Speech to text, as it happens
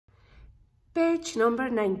Page number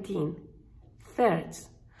 19, thirds.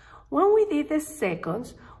 When we did the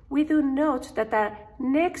seconds, we do notes that are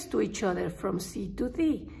next to each other from C to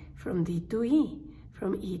D, from D to E,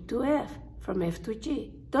 from E to F, from F to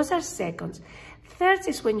G. Those are seconds. Thirds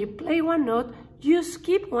is when you play one note, you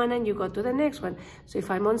skip one and you go to the next one. So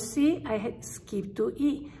if I'm on C, I skip to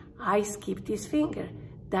E. I skip this finger.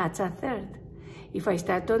 That's a third. If I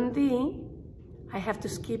start on D, I have to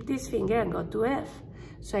skip this finger and go to F.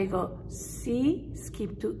 So I go C,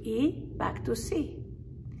 skip to E, back to C.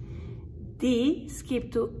 D,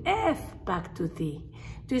 skip to F, back to D.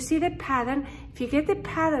 Do you see the pattern? If you get the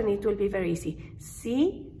pattern, it will be very easy.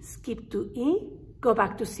 C, skip to E, go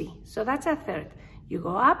back to C. So that's a third. You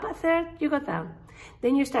go up a third, you go down.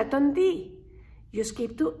 Then you start on D. You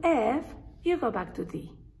skip to F, you go back to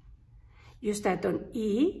D. You start on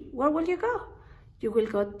E, where will you go? You will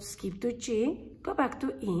go skip to G, go back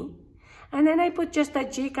to E. And then I put just a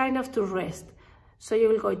G kind of to rest. So you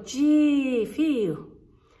will go G, feel.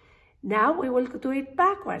 Now we will do it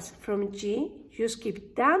backwards. From G, you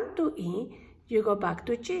skip down to E, you go back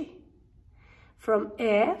to G. From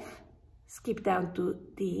F, skip down to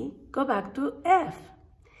D, go back to F.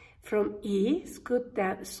 From E, skip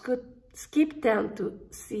down to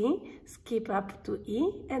C, skip up to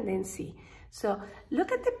E, and then C. So look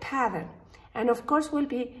at the pattern. And of course, will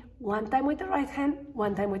be one time with the right hand,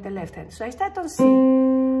 one time with the left hand. So I start on C.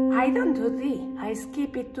 I don't do D. I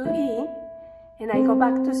skip it to E, and I go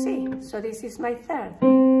back to C. So this is my third.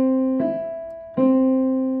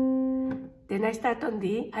 Then I start on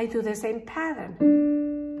D. I do the same pattern.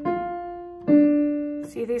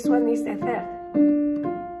 See, this one is the third.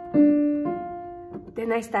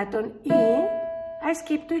 Then I start on E. I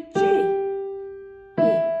skip to G.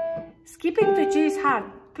 E. Skipping to G is hard.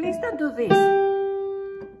 Please don't do this.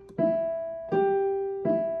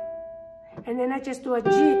 And then I just do a G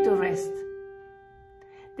to rest.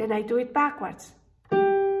 Then I do it backwards.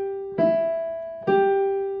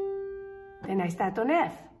 Then I start on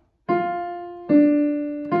F.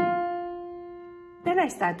 Then I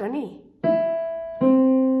start on E.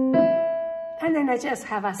 And then I just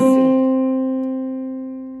have a C.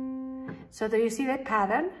 So do you see the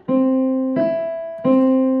pattern?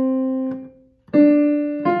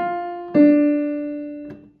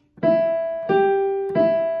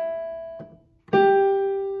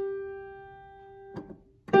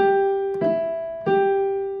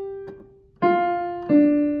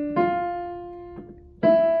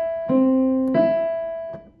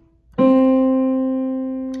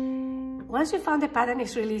 Once you found the pattern,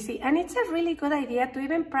 it's really easy. And it's a really good idea to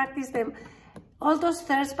even practice them, all those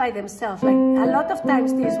thirds by themselves. Like a lot of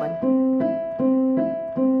times this one.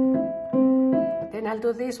 Then I'll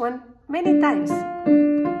do this one many times.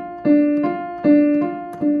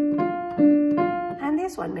 And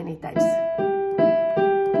this one many times.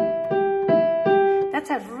 That's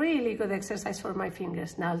a really good exercise for my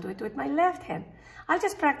fingers. Now I'll do it with my left hand. I'll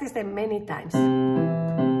just practice them many times.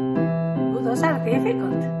 Ooh, those are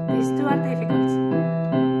difficult. These two are difficult.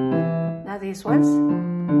 Now these ones.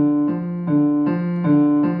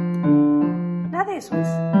 Now these ones.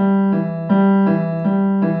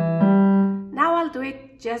 Now I'll do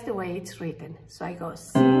it just the way it's written. So I go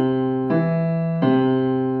C.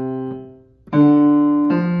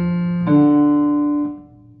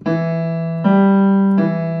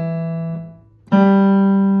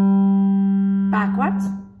 Backwards.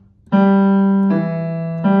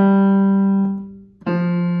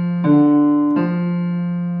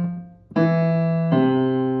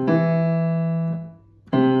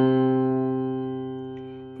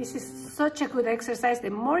 This is such a good exercise. The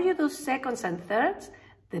more you do seconds and thirds,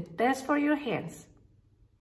 the best for your hands.